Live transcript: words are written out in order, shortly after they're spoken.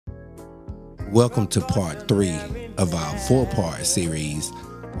Welcome to part 3 of our 4-part series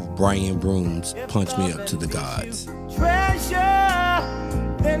of Brian Broom's Punch Me Up to the Gods. Treasure,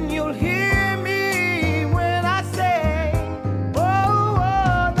 then you'll hear me when I say,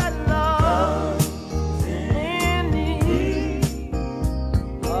 oh, that love in need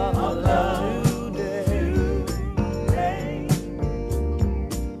of a love today.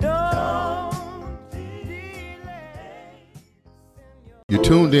 Don't delay. You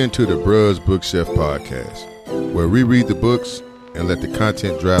tuned in to the Bruz Bookshelf Podcast, where we read the books and let the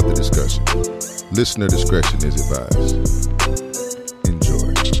content drive the discussion. Listener discretion is advised.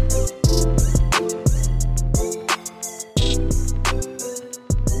 Enjoy.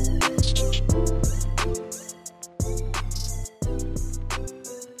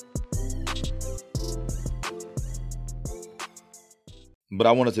 But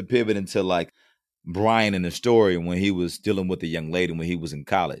I wanted to pivot into like Brian in the story when he was dealing with the young lady when he was in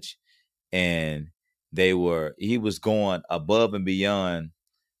college, and he was going above and beyond,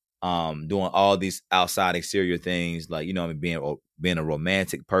 doing all these outside exterior things, like, you know, being a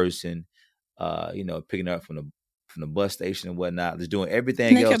romantic person, picking her up from the bus station and whatnot, just doing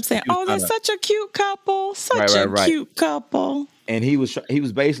everything they else. Kept saying, "Oh, they're such a cute couple, cute couple." And he was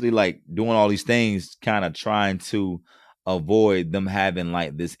basically like doing all these things, kind of trying to avoid them having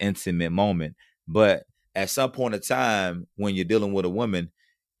like this intimate moment. But at some point in time, when you're dealing with a woman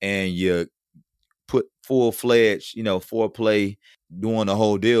and you put full-fledged, foreplay, doing the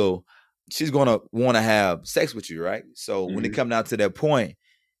whole deal, she's going to want to have sex with you, right? So when it come down to that point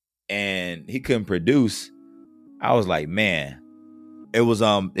and he couldn't produce, I was like, man,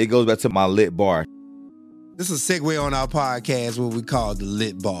 it goes back to my lit bar. This is a segue on our podcast, what we call the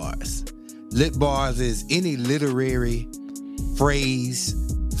lit bars. Lit bars is any literary phrasing,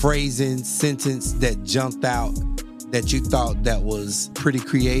 sentence that jumped out that you thought that was pretty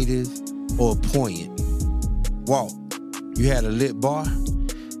creative or poignant. Walt, you had a lit bar?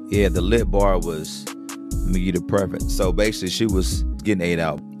 Yeah, the lit bar was, let me give you the preference. So basically she was getting ate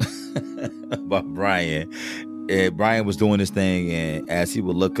out by Brian. And Brian was doing this thing, and as he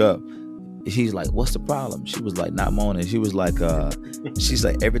would look up, he's like, "What's the problem?" She was like, not moaning. She was like, she's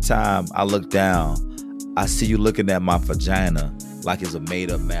like, "Every time I look down, I see you looking at my vagina like it's a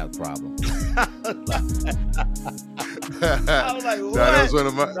made-up math problem." I was like, what? That was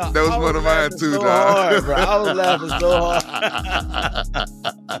one of mine too, dog. Bro. I was laughing so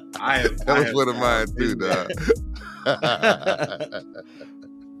hard. That was one of mine too, dog.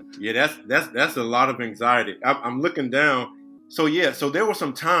 Yeah, that's a lot of anxiety. I'm looking down. So there were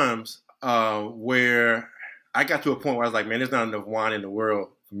some times where I got to a point where I was like, man, there's not enough wine in the world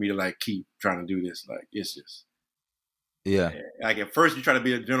for me to like keep trying to do this. Like, it's just, yeah. Like at first you try to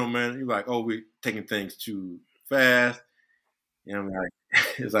be a gentleman. You're like, oh, we're taking things too fast. And I'm like,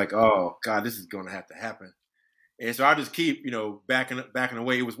 it's like, oh God, this is going to have to happen. And so I just keep, backing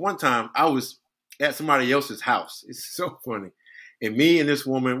away. It was one time I was at somebody else's house. It's so funny. And me and this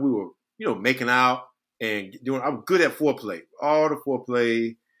woman, we were, making out and I'm good at foreplay, all the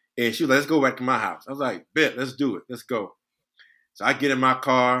foreplay. And she was like, let's go back to my house. I was like, bet, let's do it. Let's go. So I get in my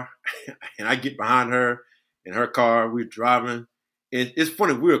car and I get behind her in her car. We're driving. And it's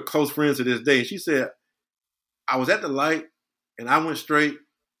funny, we were close friends to this day. And she said, I was at the light and I went straight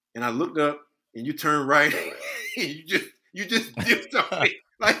and I looked up and you turned right and you just dipped on me.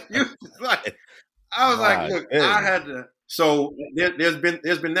 Like, you just like, I was like, look, I had to. So there's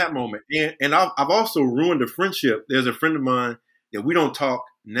been that moment. And I've also ruined a friendship. There's a friend of mine that we don't talk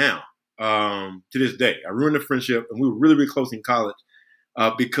now to this day. I ruined the friendship, and we were really, really close in college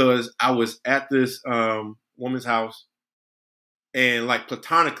because I was at this woman's house and like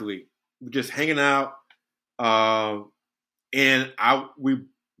platonically, we're just hanging out. And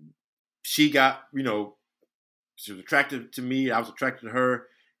she got, she was attracted to me. I was attracted to her.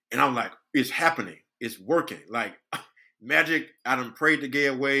 And I'm like, it's happening. It's working. Like, magic, I done prayed the gay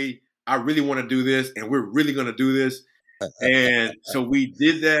away. I really want to do this, and we're really going to do this. And so we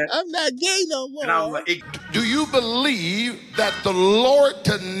did that. I'm not gay no more. And I was like, Do you believe that the Lord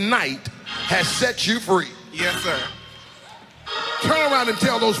tonight has set you free? Yes, sir. Turn around and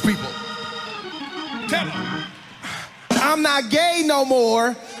tell those people. Tell them. I'm not gay no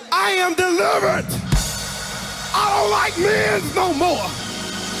more. I am delivered. I don't like men no more.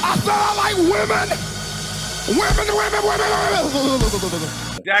 I said I like women. Women.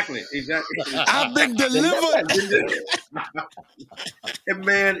 Exactly. I've been delivered. And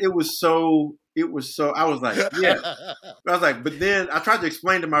man, it was so, I was like, yeah. But then I tried to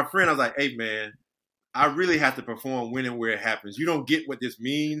explain to my friend, I was like, hey man, I really have to perform when and where it happens. You don't get what this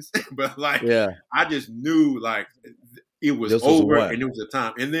means, but like, I just knew like it was over and it was a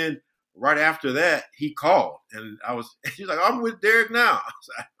time. And then right after that, he called, and she's like, I'm with Derek now. I was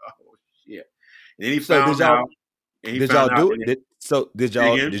like, oh shit. And then he found out. Did y'all do it?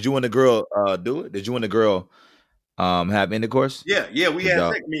 Did you and the girl do it? Did you and the girl have intercourse? Yeah, we had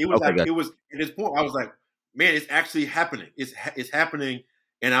sex. I mean, it was it was at this point. I was like, man, it's actually happening. It's happening,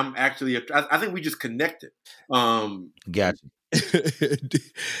 and I'm actually. I think we just connected. Gotcha.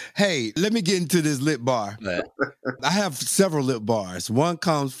 Hey, let me get into this lit bar. I have several lit bars. One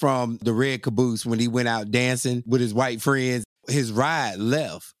comes from the Red Caboose when he went out dancing with his white friends. His ride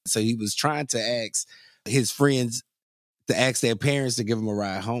left, so he was trying to ask his friends to ask their parents to give him a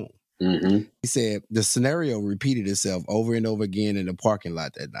ride home. Mm-hmm. He said the scenario repeated itself over and over again in the parking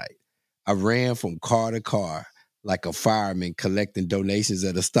lot that night. I ran from car to car like a fireman collecting donations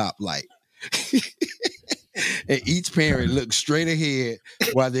at a stoplight. And each parent looked straight ahead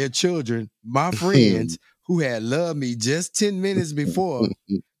while their children, my friends, who had loved me just 10 minutes before,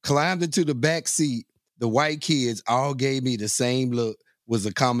 climbed into the back seat. The white kids all gave me the same look, was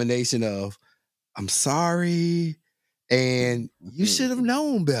a combination of, I'm sorry, and you should have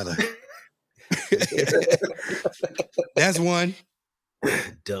known better. That's one.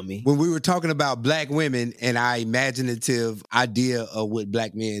 Dummy. When we were talking about black women and our imaginative idea of what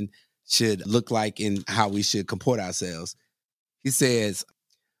black men should look like and how we should comport ourselves, he says,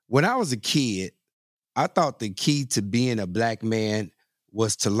 when I was a kid, I thought the key to being a black man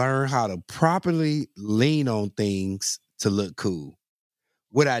was to learn how to properly lean on things to look cool.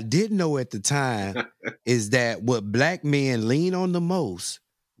 What I didn't know at the time is that what black men lean on the most,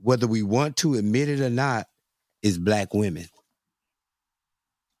 whether we want to admit it or not, is black women.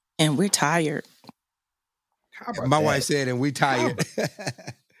 And we're tired. My wife said, and we tired.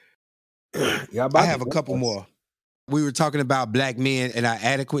 I have a couple more. We were talking about black men and our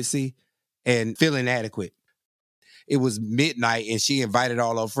adequacy and feeling adequate. It was midnight and she invited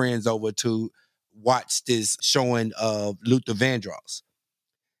all her friends over to watch this showing of Luther Vandross.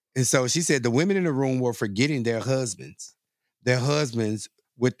 And so she said the women in the room were forgetting their husbands. Their husbands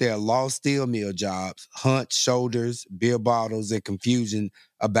with their lost steel mill jobs, hunched shoulders, beer bottles, and confusion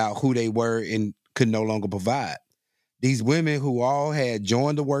about who they were and could no longer provide. These women who all had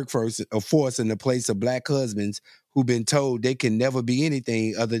joined the workforce in the place of black husbands who've been told they can never be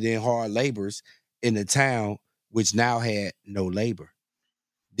anything other than hard laborers in a town which now had no labor.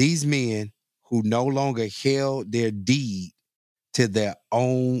 These men who no longer held their deed to their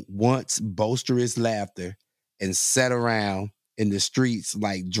own once boisterous laughter and sat around in the streets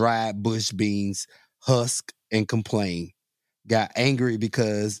like dried bush beans, husk and complain, got angry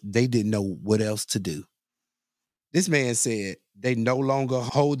because they didn't know what else to do. This man said they no longer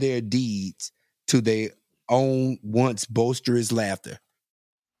hold their deeds to their own once boisterous laughter.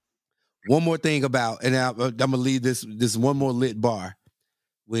 One more thing about, and I'm going to leave this one more lit bar.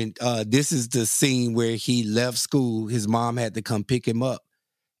 When this is the scene where he left school, his mom had to come pick him up,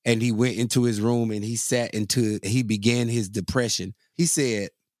 and he went into his room and he began his depression. He said,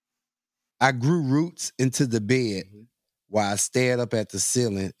 I grew roots into the bed while I stared up at the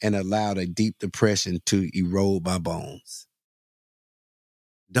ceiling and allowed a deep depression to erode my bones.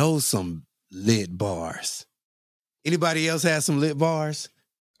 Those some lit bars. Anybody else have some lit bars?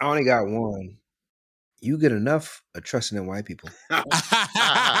 I only got one. You get enough of trusting in white people.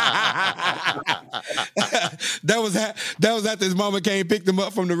 That was after his mama came picked him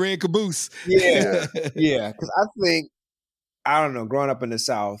up from the Red Caboose. Yeah. Because I think, I don't know, growing up in the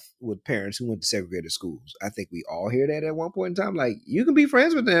South with parents who went to segregated schools, I think we all hear that at one point in time. Like, you can be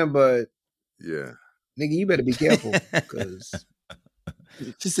friends with them, but nigga, you better be careful. Because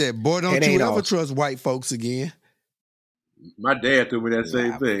she said, boy, don't you ever trust white folks again. My dad told me that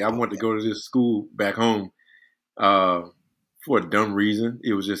same thing. I wanted to go to this school back home for a dumb reason.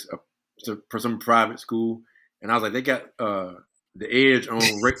 It was just for some private school, and I was like, they got the edge on.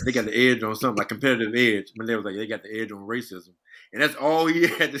 They got the edge on something like competitive edge. My dad was like, they got the edge on racism, and that's all he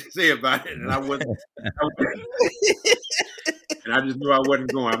had to say about it. And I wasn't. And I just knew I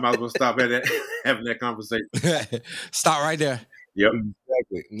wasn't going. I might as well stop having that conversation. Stop right there. Yep,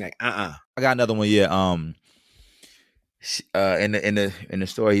 exactly. Like, I got another one. Yeah. In the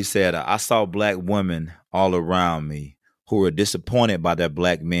story, he said, I saw black women all around me who were disappointed by their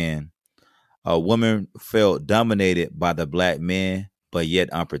black men. Women felt dominated by the black men, but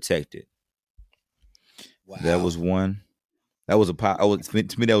yet unprotected. Wow. That was one. That was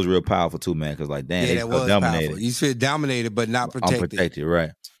to me, that was real powerful too, man. Because like, damn, they felt dominated. Powerful. You feel dominated, but not protected. Unprotected,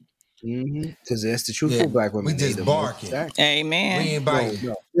 right? Because that's the truthful black women. We just barking. Amen. We ain't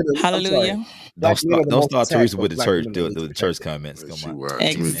biting. Hallelujah. Don't start Teresa with the church. The church comments come on.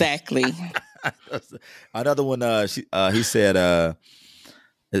 Exactly. Another one. He said,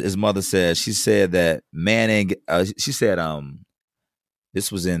 his mother said, she said that man ain't, she said,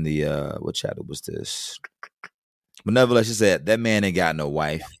 this was in the, what chapter was this? But nevertheless, she said, that man ain't got no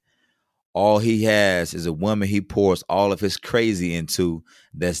wife. All he has is a woman he pours all of his crazy into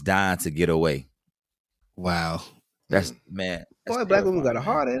that's dying to get away. Wow. That's, man. That's Boy, black women got a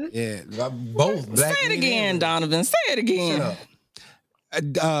heart in it. Yeah, both black Say it men again, and- Donovan. Say it again.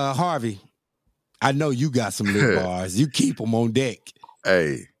 Shut up. Harvey, I know you got some lip bars. You keep them on deck.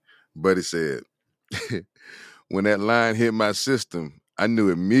 Hey, Buddy said, when that line hit my system, I knew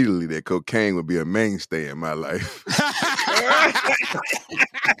immediately that cocaine would be a mainstay in my life.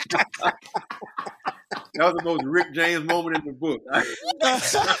 That was the most Rick James moment in the book.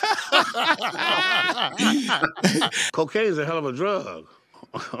 Cocaine's a hell of a drug.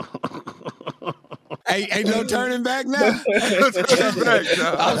 Ain't no turning back now.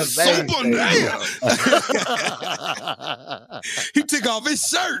 I'm super now. He took off his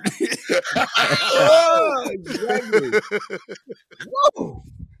shirt. Oh, exactly. Whoa.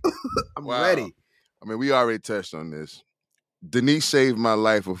 I'm Wow. ready. I mean, we already touched on this. Denise saved my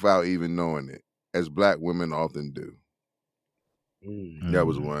life without even knowing it, as black women often do. That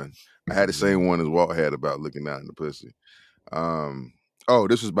was one. I had the same one as Walt had about looking out in the pussy.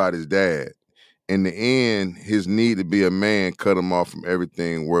 This was about his dad. In the end, his need to be a man cut him off from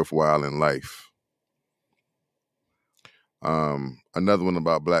everything worthwhile in life. Another one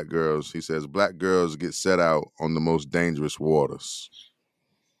about black girls. He says, black girls get set out on the most dangerous waters.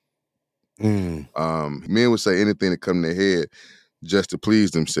 Men would say anything that come to their head just to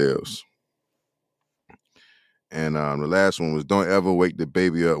please themselves. And the last one was, don't ever wake the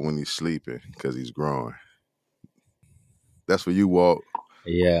baby up when he's sleeping because he's growing. That's for you, Walt.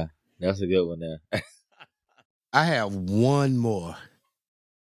 Yeah, that's a good one there. I have one more.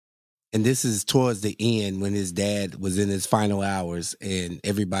 And this is towards the end when his dad was in his final hours and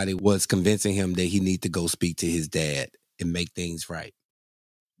everybody was convincing him that he need to go speak to his dad and make things right.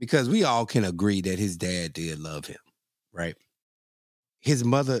 Because we all can agree that his dad did love him, right? His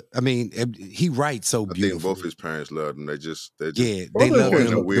mother, I mean, he writes so beautifully. I think both his parents loved him. They just yeah, they loved him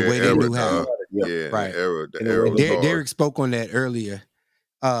the way they knew how. Yeah, right. The era was hard. Derek spoke on that earlier.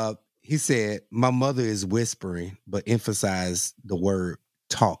 He said, my mother is whispering, but emphasized the word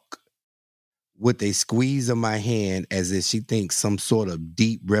talk with a squeeze of my hand as if she thinks some sort of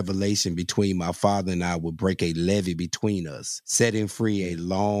deep revelation between my father and I would break a levee between us, setting free a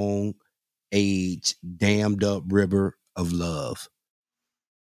long age, dammed up river of love.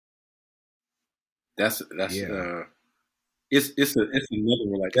 That's Yeah. It's another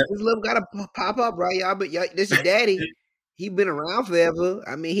one like that. His love gotta pop up, right? Y'all, this is daddy. He been around forever.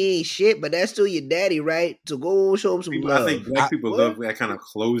 I mean, he ain't shit, but that's still your daddy, right? So go show him some love. I think black people love that kind of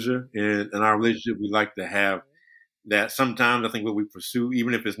closure, and in our relationship, we like to have that. Sometimes I think what we pursue,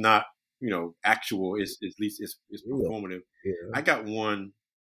 even if it's not, actual, is at least it's performative. Yeah. I got one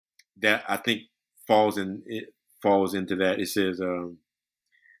that I think falls into that. It says,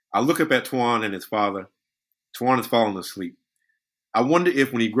 I look up at Twan and his father. Twan is falling asleep. I wonder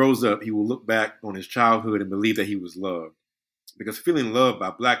if when he grows up, he will look back on his childhood and believe that he was loved. Because feeling loved by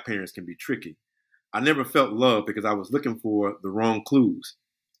black parents can be tricky. I never felt love because I was looking for the wrong clues.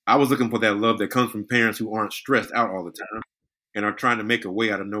 I was looking for that love that comes from parents who aren't stressed out all the time and are trying to make a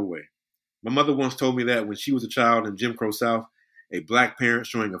way out of no way. My mother once told me that when she was a child in Jim Crow South, a black parent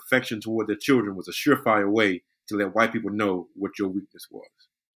showing affection toward their children was a surefire way to let white people know what your weakness was.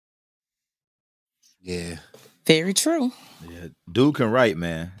 Yeah. Very true. Yeah, dude can write,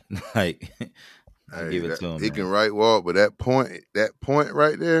 man. Like, I give it to him. He man. can write, Walt, but that point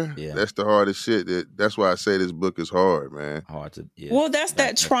right there, Yeah. that's the hardest shit. That's why I say this book is hard, man. Hard to, yeah. Well, that's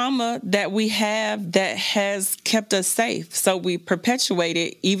that trauma that we have that has kept us safe. So we perpetuate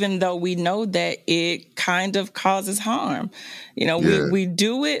it, even though we know that it kind of causes harm. We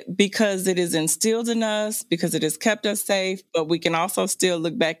do it because it is instilled in us, because it has kept us safe, but we can also still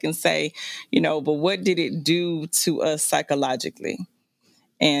look back and say, but what did it do to us psychologically?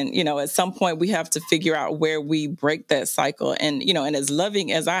 And, at some point we have to figure out where we break that cycle. And, and as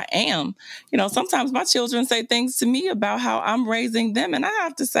loving as I am, sometimes my children say things to me about how I'm raising them. And I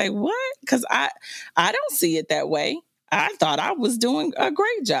have to say, what? Because I don't see it that way. I thought I was doing a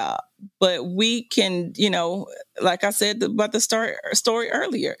great job. But we can, like I said about the story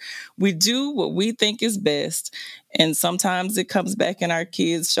earlier, we do what we think is best. And sometimes it comes back and our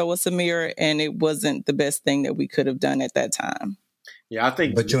kids show us a mirror and it wasn't the best thing that we could have done at that time. Yeah, I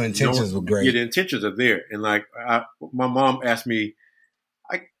think. But your intentions were great. Yeah, the intentions are there. And like my mom asked me,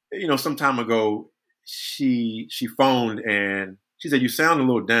 some time ago, she phoned and she said, "You sound a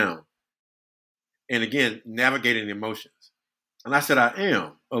little down." And again, navigating the emotions. And I said, I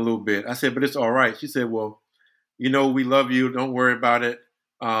am a little bit. I said, but it's all right. She said, well, we love you. Don't worry about it.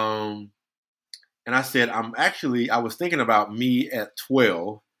 And I said, I was thinking about me at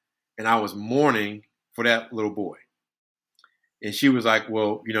 12, and I was mourning for that little boy. And she was like,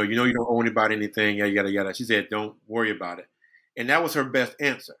 well, you don't owe anybody anything, yada, yada, yada. She said, don't worry about it. And that was her best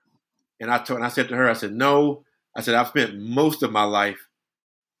answer. And I said to her, I said, no. I said, I've spent most of my life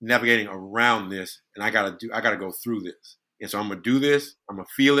navigating around this, and I gotta go through this. And so I'm gonna do this. I'm gonna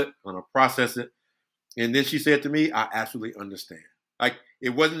feel it. I'm gonna process it. And then she said to me, I absolutely understand. Like,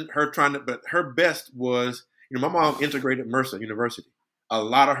 it wasn't her trying to, but her best was, my mom integrated Mercer University. A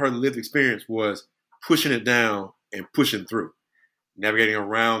lot of her lived experience was pushing it down and pushing through, navigating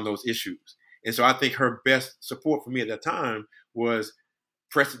around those issues. And so I think her best support for me at that time was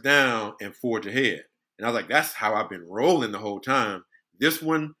press it down and forge ahead. And I was like, that's how I've been rolling the whole time. This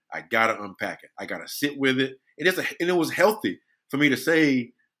one, I got to unpack it. I got to sit with it. And it was healthy for me to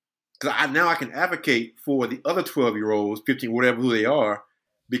say, because now I can advocate for the other 12-year-olds, 15, whatever who they are,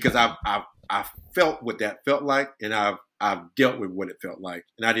 because I've felt what that felt like, and I've dealt with what it felt like,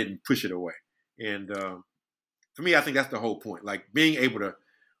 and I didn't push it away. And for me, I think that's the whole point. Like, being able to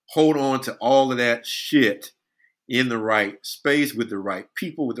hold on to all of that shit in the right space with the right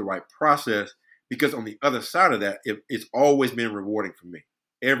people, with the right process, because on the other side of that, it's always been rewarding for me.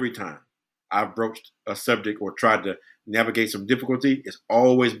 Every time I've broached a subject or tried to navigate some difficulty, it's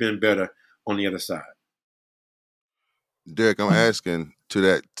always been better on the other side. Derek, I'm asking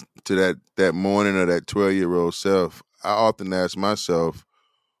to that morning of that 12-year-old self, I often ask myself,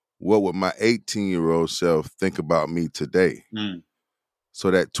 what would my 18-year-old self think about me today? Mm. So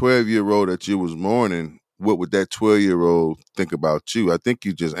that 12-year-old that you was mourning, what would that 12-year-old think about you? I think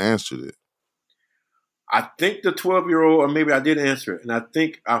you just answered it. I think the 12-year-old, or maybe I did answer it, and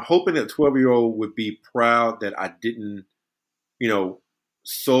I'm hoping that 12-year-old would be proud that I didn't,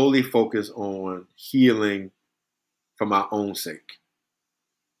 solely focus on healing for my own sake.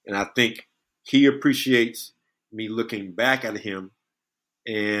 And I think he appreciates me looking back at him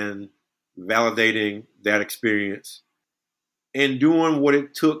and validating that experience and doing what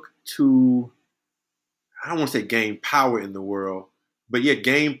it took to, I don't want to say gain power in the world, but yet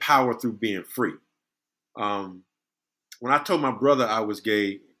gain power through being free. When I told my brother I was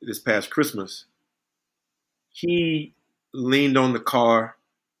gay this past Christmas, he leaned on the car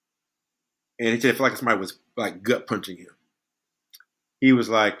and he said it felt like somebody was like gut punching him. He was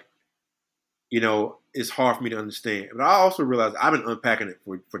like, it's hard for me to understand. But I also realized I've been unpacking it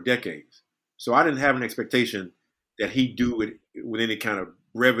for decades. So I didn't have an expectation that he'd do it with any kind of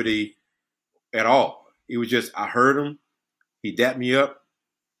brevity at all. It was just, I heard him, he dapped me up,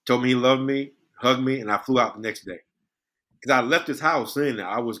 told me he loved me, hugged me, and I flew out the next day. Because I left his house saying that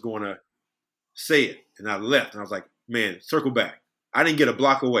I was going to say it, and I left, and I was like, man, circle back. I didn't get a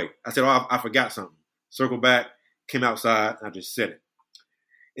block away. I said, I forgot something. Circle back, came outside, and I just said it.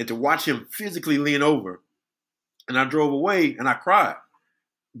 And to watch him physically lean over, and I drove away, and I cried.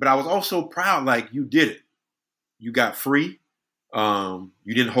 But I was also proud, like, you did it. You got free. You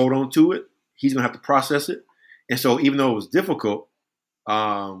didn't hold on to it. He's going to have to process it. And so even though it was difficult,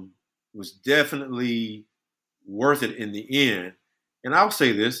 it was definitely worth it in the end. And I'll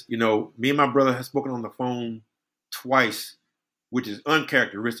say this, me and my brother have spoken on the phone twice, which is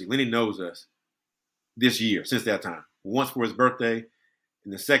uncharacteristic. Lenny knows us this year, since that time. Once for his birthday,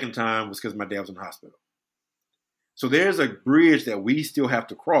 and the second time was because my dad was in the hospital. So there's a bridge that we still have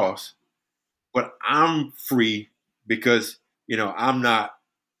to cross, but I'm free because, I'm not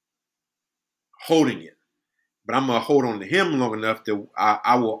holding it. But I'm going to hold on to him long enough that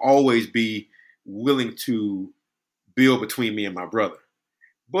I will always be willing to build between me and my brother.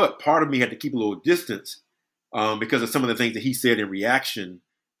 But part of me had to keep a little distance because of some of the things that he said in reaction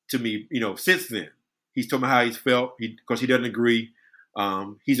to me, since then. He's told me how he's felt because he doesn't agree.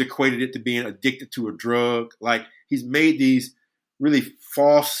 He's equated it to being addicted to a drug. Like, he's made these really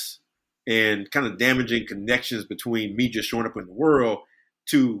false and kind of damaging connections between me just showing up in the world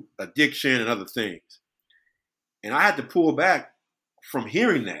to addiction and other things. And I had to pull back from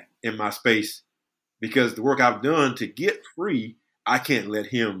hearing that in my space because the work I've done to get free, I can't let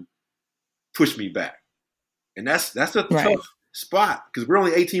him push me back. And that's a tough spot because we're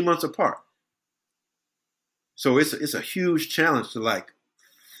only 18 months apart. So it's a huge challenge to like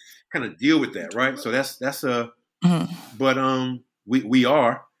kind of deal with that, right? So that's but we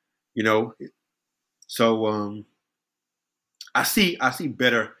are, so I see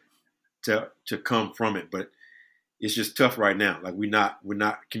better to come from it, but it's just tough right now. Like we're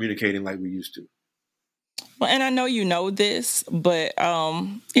not communicating like we used to. Well, and I know you know this, but,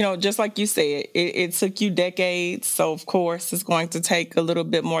 just like you said, it took you decades. So, of course, it's going to take a little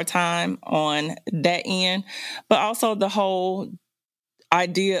bit more time on that end. But also the whole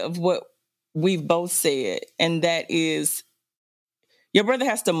idea of what we've both said, and that is your brother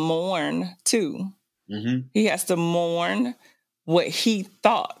has to mourn, too. Mm-hmm. He has to mourn what he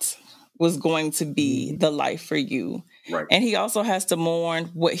thought was going to be the life for you. Right. And he also has to mourn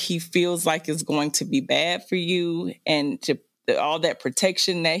what he feels like is going to be bad for you, and all that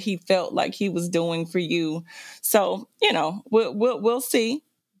protection that he felt like he was doing for you. So, we'll see.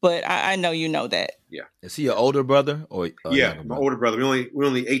 But I know you know that. Yeah. Is he your older brother or my older brother? We're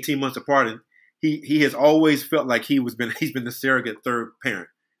only 18 months apart, and he has always felt like he's been the surrogate third parent.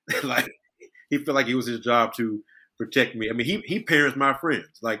 Like he felt like it was his job to protect me. I mean, he parents my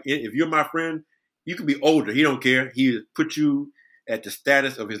friends. Like if you're my friend, you can be older. He don't care. He put you at the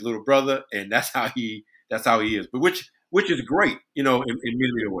status of his little brother, and that's how he is. But which is great, in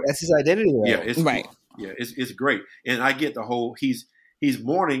many ways. That's his identity. Though. Yeah, it's right. Yeah, it's great, and I get the whole he's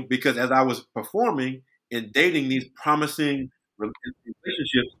mourning because as I was performing and dating these promising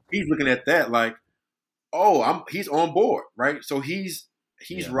relationships, he's looking at that like, oh, he's on board, right? So he's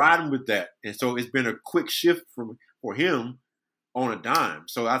riding with that, and so it's been a quick shift for him on a dime.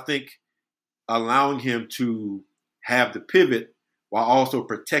 So I think allowing him to have the pivot while also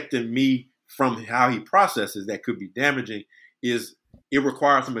protecting me from how he processes that could be damaging it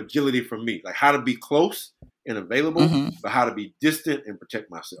requires some agility from me, like how to be close and available, but how to be distant and protect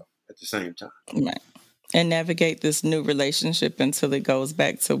myself at the same time. Right. And navigate this new relationship until it goes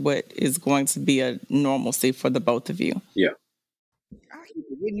back to what is going to be a normalcy for the both of you. Yeah.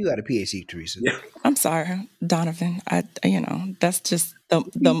 When you got a PhD, Teresa. Yeah. I'm sorry, Donovan. That's just the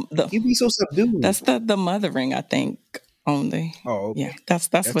you be so subdued. That's the mothering, I think, only. Oh, okay. Yeah.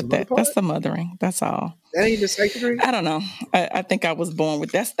 That's what that's the mothering. That's all. That ain't the psych degree? I don't know. I think I was born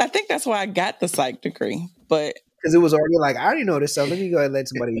with that. I think that's why I got the psych degree. But because it was already like, I already know this stuff. Let me go ahead and let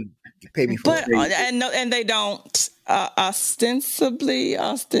somebody pay me for it. And they don't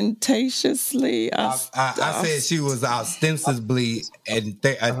ostentatiously. I said she was ostensibly a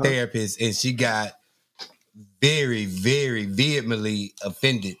therapist, and she got very, very vehemently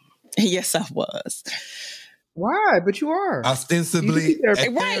offended. Yes, I was. Why? But you are ostensibly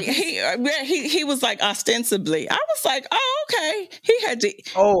right. He was like ostensibly. I was like, oh, okay. He had to.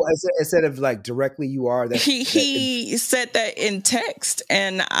 Oh, instead of like directly, you are. He said that in text,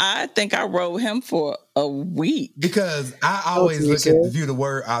 and I think I wrote him for a week because I always view the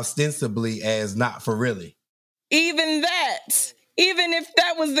word ostensibly as not for really. Even if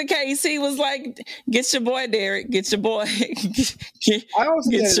that was the case, he was like, "Get your boy, Derek. Get your boy." I also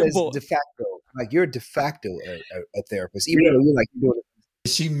get it as de facto. Like you're de facto a therapist, even though you're doing it.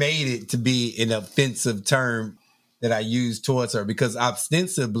 She made it to be an offensive term that I use towards her because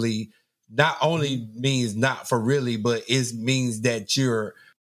ostensibly not only means not for really, but it means that you're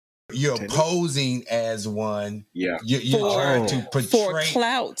posing as one. Yeah, you're trying to portray for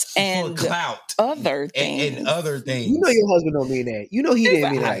clout and other things. And other things. You know your husband don't mean that. You know he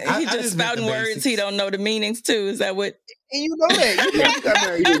didn't mean that. He just spouting words he don't know the meanings too. Is that what? And you know that. You know you got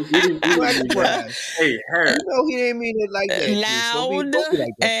married. Hey, Harry. You know he didn't mean it like that. Loud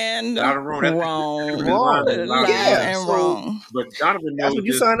and wrong. Wrong. But Donovan knows that's what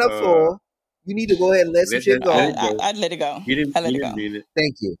you signed up for. You need to go ahead and let some shit go. I'd let it go. He didn't mean it.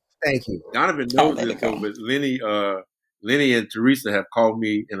 Thank you. Donovan knows this though, but Lenny and Teresa have called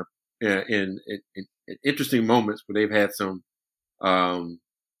me in interesting moments where they've had some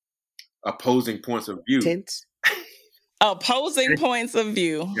opposing points of view. Tense. Opposing points of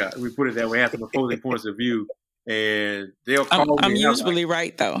view. Yeah, we put it that way. Have some opposing points of view, and they'll call me. I'm usually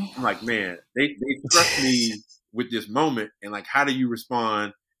right though. I'm like, man, they trust me with this moment, and like, how do you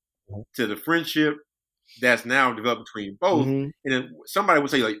respond to the friendship that's now developed between both? And then somebody would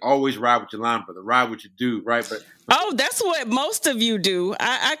say, like, always ride with your line brother, ride with your dude, right? But that's what most of you do.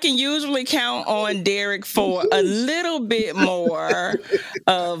 I can usually count on Derek for a little bit more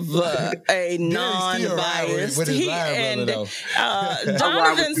of a non-biased.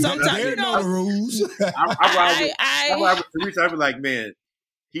 Donovan sometimes, you know the rules. I ride with Teresa. I be like, man,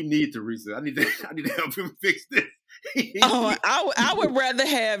 he needs Teresa. I need to help him fix this. I would rather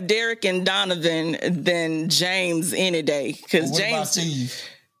have Derek and Donovan than James any day because James.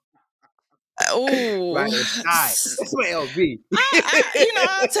 Oh, that's my LB.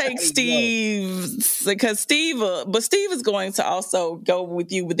 I'll take Steve because Steve is going to also go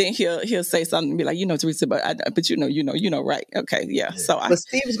with you, but then he'll say something and be like, Teresa, but you know, right? Okay, yeah. So, but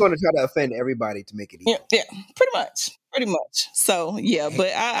Steve is going to try to offend everybody to make it easy. Yeah, pretty much. Pretty much. So yeah,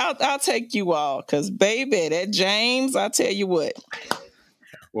 but I'll take you all because baby, that James, I tell you what.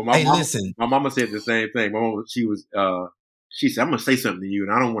 Well, listen. My mama said the same thing. My mama, she said, "I'm gonna say something to you,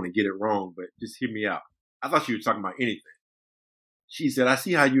 and I don't want to get it wrong, but just hear me out." I thought she was talking about anything. She said, "I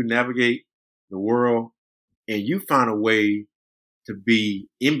see how you navigate the world, and you find a way to be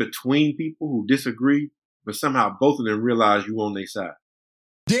in between people who disagree, but somehow both of them realize you on their side."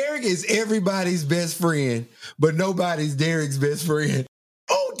 Derek is everybody's best friend, but nobody's Derek's best friend.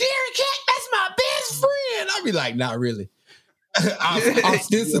 Oh, Derek, that's my best friend. I'll be like, not really.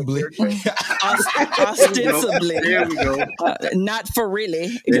 Ostensibly. Ostensibly. There we go. Not for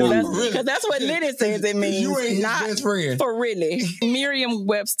really. Because that's what Liddy says it means. You ain't his not best friend. For really.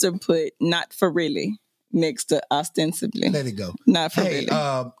 Merriam-Webster put not for really next to ostensibly. Let it go. Not for really.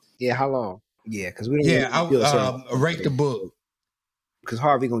 Yeah, how long? Yeah, because we don't. Yeah, I'll rate the book. Because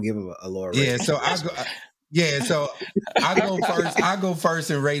Harvey gonna give him a lower rating. Yeah, so I go. Yeah, so I go first. I go first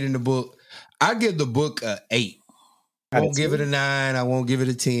in rating the book. I give the book a 8. I won't give it a 9. I won't give it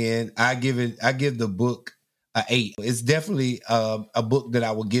a 10. I give the book a 8. It's definitely a book that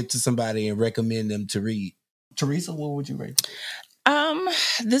I will give to somebody and recommend them to read. Teresa, what would you rate?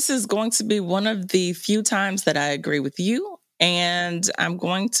 This is going to be one of the few times that I agree with you. And I'm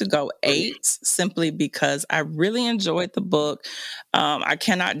going to go 8 simply because I really enjoyed the book. I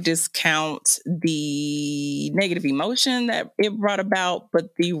cannot discount the negative emotion that it brought about,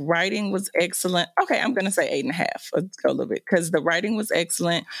 but the writing was excellent. Okay, I'm going to say 8.5. Let's go a little bit because the writing was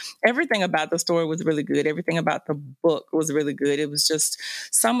excellent. Everything about the story was really good. Everything about the book was really good. It was just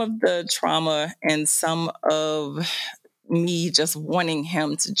some of the trauma and some of me just wanting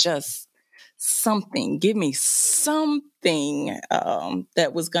him to just give me something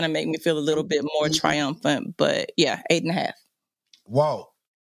that was going to make me feel a little bit more triumphant. But yeah, 8.5. Walt,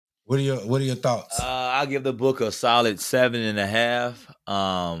 what are your thoughts? I'll give the book a solid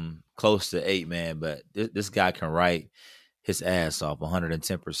 7.5, close to 8, man. But this guy can write his ass off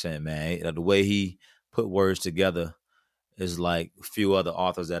 110%, man. The way he put words together is like a few other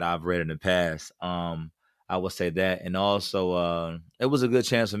authors that I've read in the past. I would say that. And also, it was a good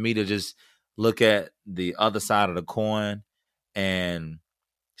chance for me to just look at the other side of the coin and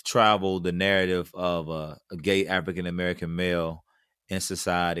travel the narrative of a gay African-American male in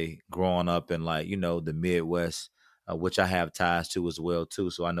society growing up in the Midwest, which I have ties to as well too.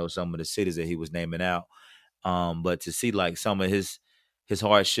 So I know some of the cities that he was naming out. But to see some of his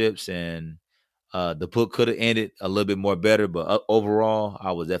hardships and the book could have ended a little bit more better, but overall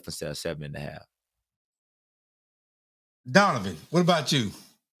I would definitely say a 7.5. Donovan, what about you?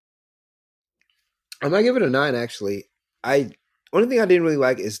 I might give it a 9, actually. Only thing I didn't really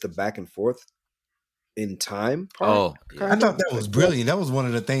like is the back and forth in time part. Oh, I thought that was brilliant. That was one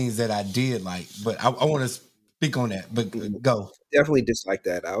of the things that I did like, but I want to speak on that. But go. Definitely dislike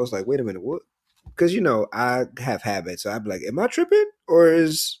that. I was like, wait a minute, what? Because I have habits, so I'd be like, am I tripping, or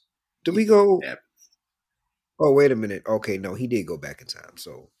do we go? Yeah. Oh, wait a minute. Okay, no, he did go back in time.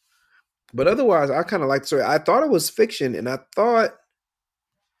 So, but otherwise, I kind of like the story. I thought it was fiction, and I thought,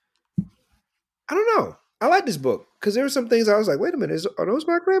 I don't know. I like this book because there were some things I was like, wait a minute, are those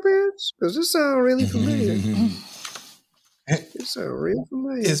my grandparents? Because this sounds really familiar. It sounds really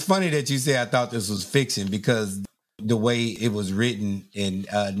familiar. It's funny that you say I thought this was fiction because the way it was written and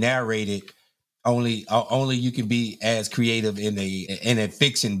narrated, only you can be as creative in a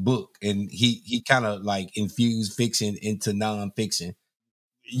fiction book, and he kind of infused fiction into nonfiction.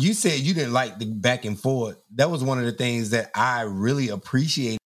 You said you didn't like the back and forth. That was one of the things that I really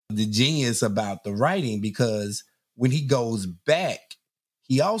appreciated. The genius about the writing, because when he goes back,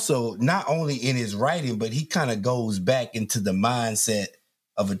 he also not only in his writing, but he kind of goes back into the mindset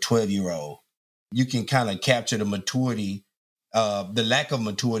of a 12-year-old. You can kind of capture the maturity, the lack of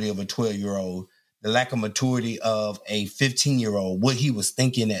maturity of a 12-year-old, the lack of maturity of a 15-year-old, what he was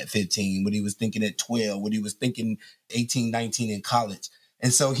thinking at 15, what he was thinking at 12, what he was thinking 18, 19 in college.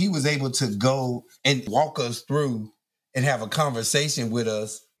 And so he was able to go and walk us through and have a conversation with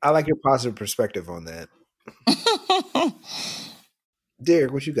us. I like your positive perspective on that.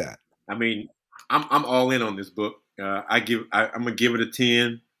 Derek, what you got? I mean, I'm all in on this book. I'm gonna give it a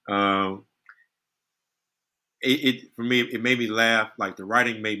 10. For me, it made me laugh. Like the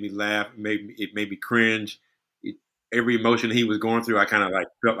writing made me laugh. It made me cringe. Every emotion he was going through, I kind of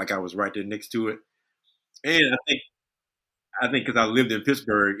felt like I was right there next to it. And I think because I lived in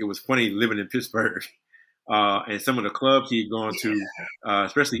Pittsburgh, it was funny living in Pittsburgh. And some of the clubs he had gone to,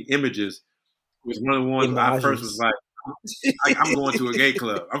 especially Images, was one of the ones I first was like, I'm going to a gay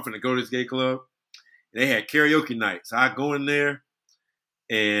club. I'm going to go to this gay club. And they had karaoke night. So I go in there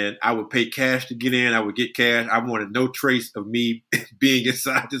and I would pay cash to get in. I would get cash. I wanted no trace of me being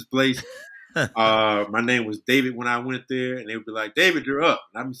inside this place. My name was David when I went there, and they would be like, "David, you're up."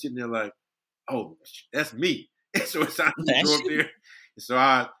 And I'd be sitting there like, "Oh, that's me." And so it's time to go up there. And so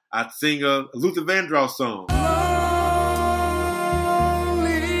I'd sing a Luther Vandross song.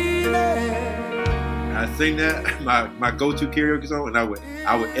 I'd sing that, my go-to karaoke song, and I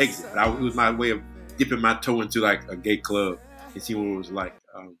would exit. It was my way of dipping my toe into like a gay club and see what it was like.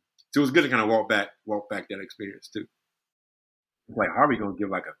 So it was good to kind of walk back that experience too. It's like Harvey gonna give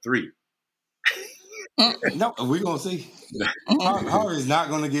like a 3. No, we're gonna see. Harvey's not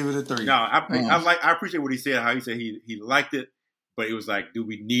gonna give it a 3. No, I appreciate what he said. How he said he liked it, but it was like, do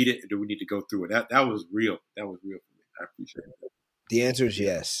we need it? Or do we need to go through it? That was real. That was real for me. I appreciate it. The answer is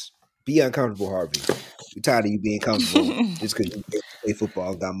yes. Be uncomfortable, Harvey. We're tired of you being comfortable just because you play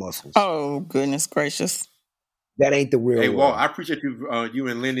football and got muscles. Oh, goodness gracious. That ain't the real world. Walt, I appreciate you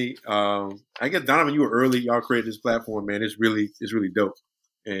and Lenny. I guess Donovan, you were early. Y'all created this platform, man. It's really dope,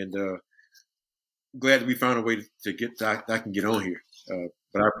 and glad that we found a way to get that I can get on here.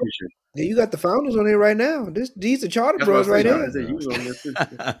 But I appreciate it. Yeah, you got the founders on here right now. These are Charter Bros right here. The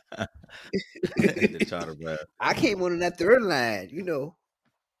Charter Bros. I came on in that third line. You know,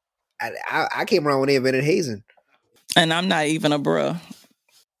 I came around when they invented hazing, and I'm not even a bruh.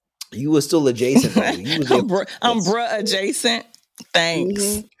 You were still adjacent. I'm bruh adjacent. Thanks.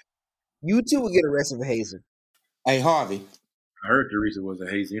 Mm-hmm. You too would get arrested for hazing. Hey, Harvey. I heard Teresa was a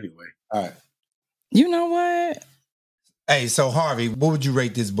hazy anyway. All right. You know what? Hey, so Harvey, what would you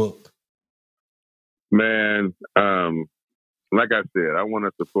rate this book? Man, like I said, I want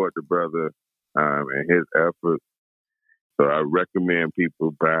to support the brother and his efforts. So I recommend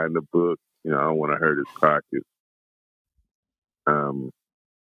people buying the book. You know, I don't want to hurt his pockets.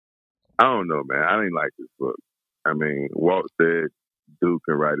 I don't know, man. I didn't like this book. I mean, Walt said dude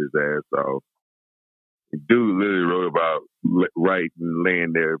can write his ass off. Dude literally wrote about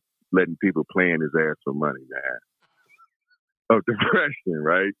laying there, letting people play in his ass for money, man. Of depression,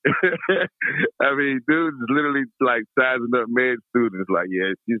 right? I mean, dude's literally like sizing up med students like,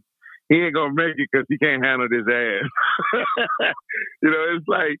 yeah, he ain't gonna make it because he can't handle this ass. You know, it's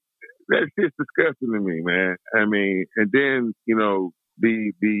like, that's just disgusting to me, man. I mean, and then, you know,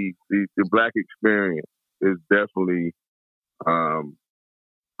 the Black experience is definitely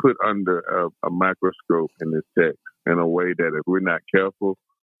put under a microscope in this text in a way that if we're not careful,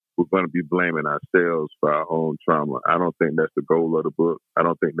 we're going to be blaming ourselves for our own trauma. I don't think that's the goal of the book. I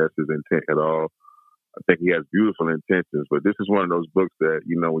don't think that's his intent at all. I think he has beautiful intentions, but this is one of those books that,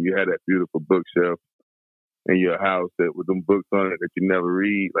 you know, when you had that beautiful bookshelf in your house that with them books on it that you never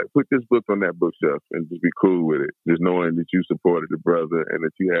read, like put this book on that bookshelf and just be cool with it. Just knowing that you supported the brother and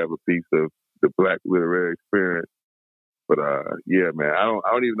that you have a piece of the Black literary experience. But yeah, man, I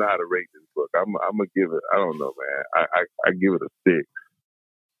don't even know how to rate this book. I'm gonna give it. I don't know, man. I give it a 6.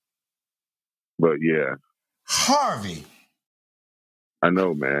 But yeah, Harvey. I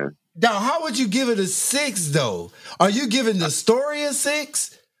know, man. Now, how would you give it a 6 though? Are you giving the story a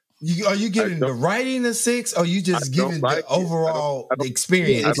 6? Are you giving the writing a 6? Or are you just giving the overall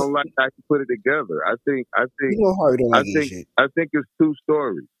experience? I don't like how you put it together. I think it's 2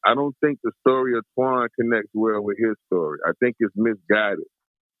 stories. I don't think the story of Twan connects well with his story. I think it's misguided.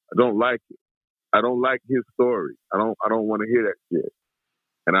 I don't like it. I don't like his story. I don't want to hear that shit.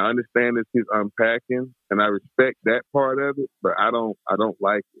 And I understand it's his unpacking, and I respect that part of it, but I don't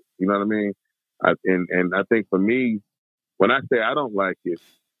like it. You know what I mean? And I think for me, when I say I don't like it,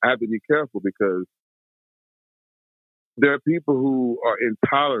 I have to be careful because there are people who are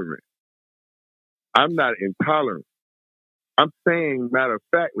intolerant. I'm not intolerant. I'm saying, matter of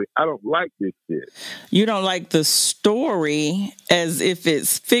factly, I don't like this shit. You don't like the story as if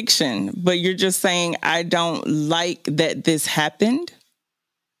it's fiction, but you're just saying, I don't like that this happened?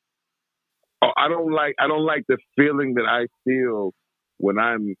 Oh, I don't like the feeling that I feel when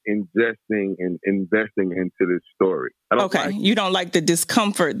I'm ingesting and investing into this story. Okay, you don't like the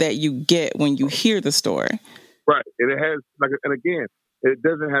discomfort that you get when you hear the story. Right, and it has and again, it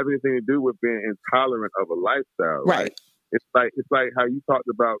doesn't have anything to do with being intolerant of a lifestyle. Right. It's like how you talked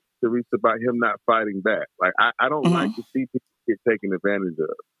about, Teresa, about him not fighting back. Like I don't like to see people get taken advantage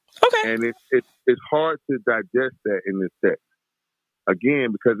of. Okay, and it's hard to digest that in this text.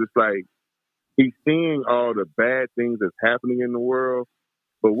 Again, because it's like, he's seeing all the bad things that's happening in the world,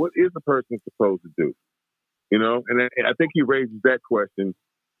 but what is a person supposed to do? You know, and I think he raises that question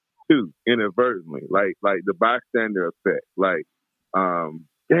too, inadvertently, like the bystander effect. Like,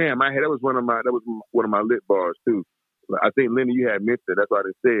 damn, that was one of my lit bars too. I think Lenny, you had mentioned it. That's what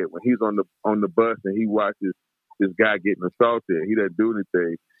I said. When he's on the bus and he watches this guy getting assaulted. He doesn't do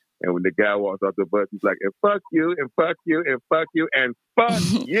anything. And when the guy walks off the bus, he's like, and fuck you, and fuck you, and fuck you, and fuck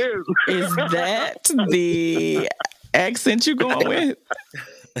you. Is that the accent you going with?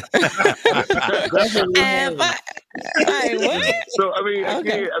 And what? So I mean,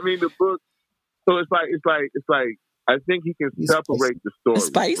 again, I mean the book. So it's like I think he can separate the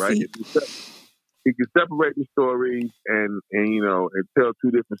stories, right? He can separate the stories and you know and tell two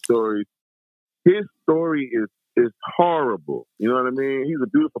different stories. His story is horrible. You know what I mean? He's a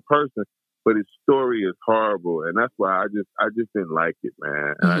beautiful person, but his story is horrible, and that's why I just didn't like it,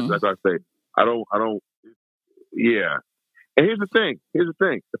 man. And like I say, I don't. Yeah. And here's the thing.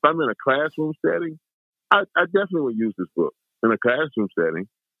 If I'm in a classroom setting, I definitely would use this book in a classroom setting.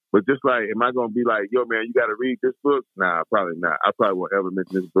 But just like, am I going to be like, yo, man, you got to read this book? Nah, probably not. I probably won't ever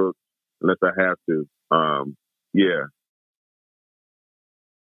mention this book unless I have to. Yeah.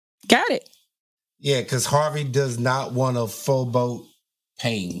 Got it. Yeah, because Harvey does not want to forebode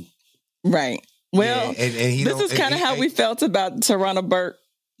pain. Right. Well, yeah, and this is kind of how we felt about Tarana Burke.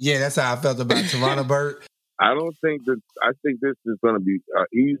 Yeah, that's how I felt about Tarana Burke. I think this is going to be an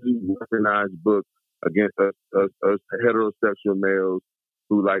easy, weaponized book against us heterosexual males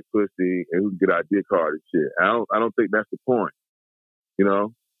who like pussy and who get our dick hard and shit. I don't think that's the point. You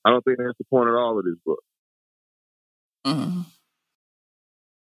know, I don't think that's the point at all of this book. Mm-hmm.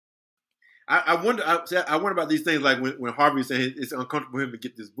 I wonder about these things, like when Harvey said it's uncomfortable for him to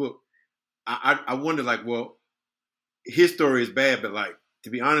get this book. I wonder, like, well, his story is bad, but like,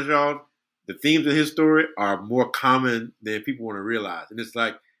 to be honest, y'all, the themes of his story are more common than people want to realize. And it's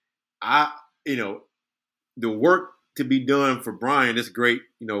like, the work to be done for Brian is great.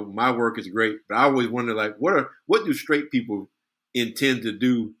 You know, my work is great, but I always wonder, like, what do straight people intend to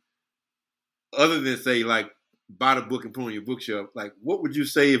do other than say, like, buy the book and put it on your bookshelf? Like, what would you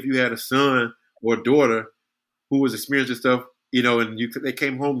say if you had a son or a daughter who was experiencing stuff, you know, and they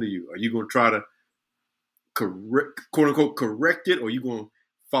came home to you? Are you going to try to quote unquote correct it, or are you going to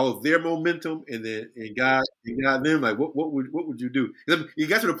follow their momentum and guide them? Like, what would you do? You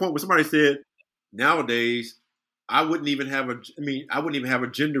got to the point where somebody said, nowadays, I wouldn't even have a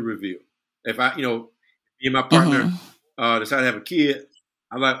gender reveal. If me and my partner decide to have a kid,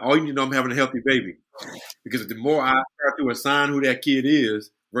 I'm like, oh, you know, I'm having a healthy baby. Because the more I try to assign who that kid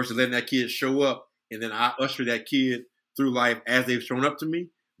is versus letting that kid show up and then I usher that kid through life as they've shown up to me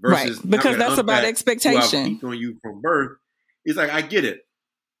versus right. Because that's about expectation. On you from birth. It's like, I get it.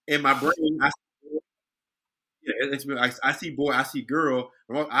 In my brain, I see boy, I see girl.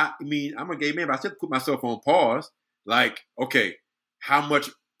 I mean, I'm a gay man, but I still put myself on pause. Like, okay, how much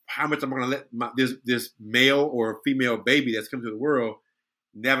am I going to let this male or female baby that's come to the world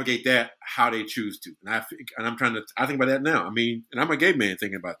navigate that how they choose to? And I think about that now. I mean, and I'm a gay man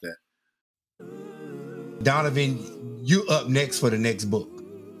thinking about that. Donovan, you up next for the next book.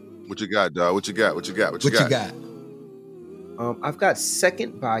 What you got, dog? What you got? I've got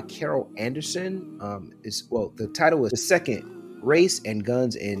Second by Carol Anderson. The title is The Second: Race and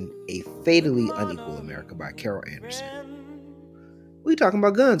Guns in a Fatally Unequal America by Carol Anderson. We talking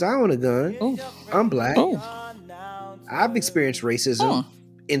about guns. I own a gun. Ooh. I'm black. Ooh. I've experienced racism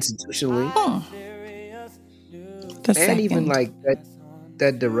institutionally. And even like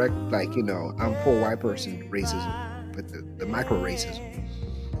that direct, like, you know, I'm poor white person racism, but the micro racism.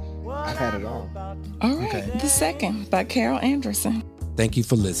 I've had it all. All right. Okay. The Second by Carol Anderson. Thank you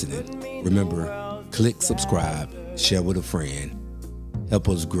for listening. Remember, click subscribe, share with a friend. Help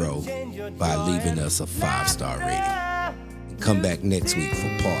us grow by leaving us a 5-star rating. And come back next week for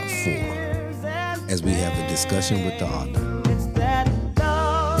part 4 as we have a discussion with the author.